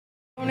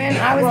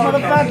I was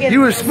motherfucking. You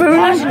were spooning?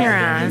 Washing your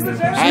ass.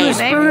 Hey, you were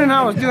spooning,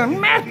 I was doing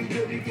meth.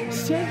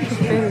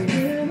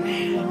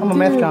 I'm a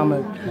meth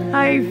comic.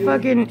 I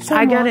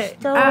got it.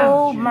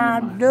 Stole my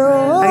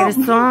dog. I got a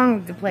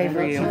song to play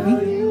for you.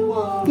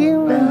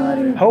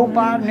 Hope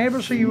I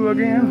never see you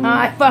again.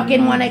 I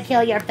fucking want to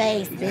kill your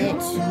face,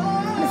 bitch.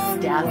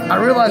 I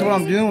realize what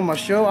I'm doing with my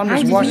show. I'm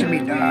just watching me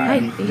die.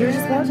 Hey, you're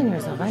just watching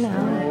yourself. I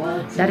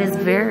know. That is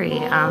very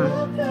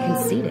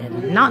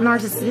conceited, not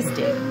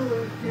narcissistic.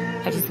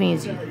 That just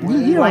means you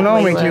don't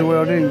know me too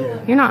well, do you?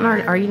 You're not.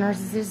 Are you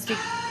narcissistic?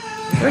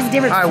 There's a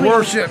difference. I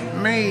worship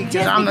me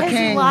because I'm the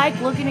king. You like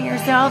looking at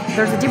yourself.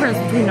 There's a difference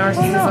between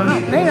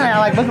narcissism. Maybe I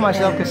like looking at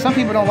myself because some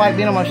people don't like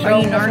being on my show.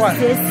 Are you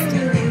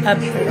narcissist? Are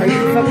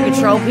you fucking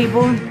control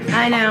people?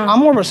 I know. I'm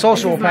more of a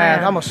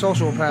sociopath. I'm a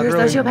sociopath. You're a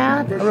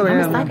sociopath? I really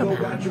am. I'm a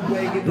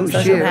psychopath. Oh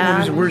shit,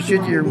 I'm just weird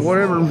shit or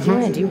whatever. Do you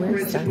want to do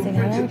weird stuff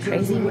together?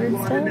 Crazy weird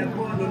stuff?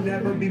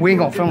 We ain't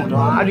gonna film it.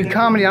 I do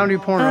comedy, I don't do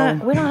porno.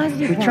 We don't have to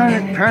do porno. We're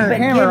trying to turn the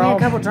camera off. Give me a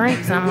couple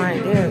drinks, I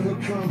might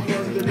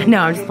do. No,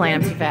 I'm just playing.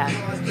 I'm too fat.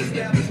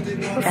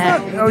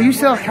 Oh, you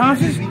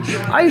self-conscious?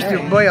 I used to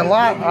weigh a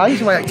lot. I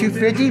used to weigh like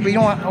 250, but you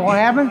know what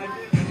happened?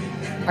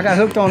 I got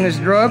hooked on this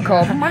drug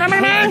called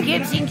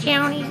Gibson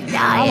County diet.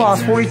 I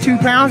lost 42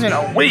 pounds in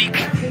a week.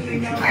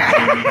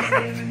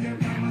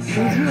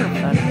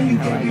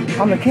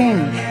 I'm the king.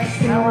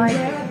 I like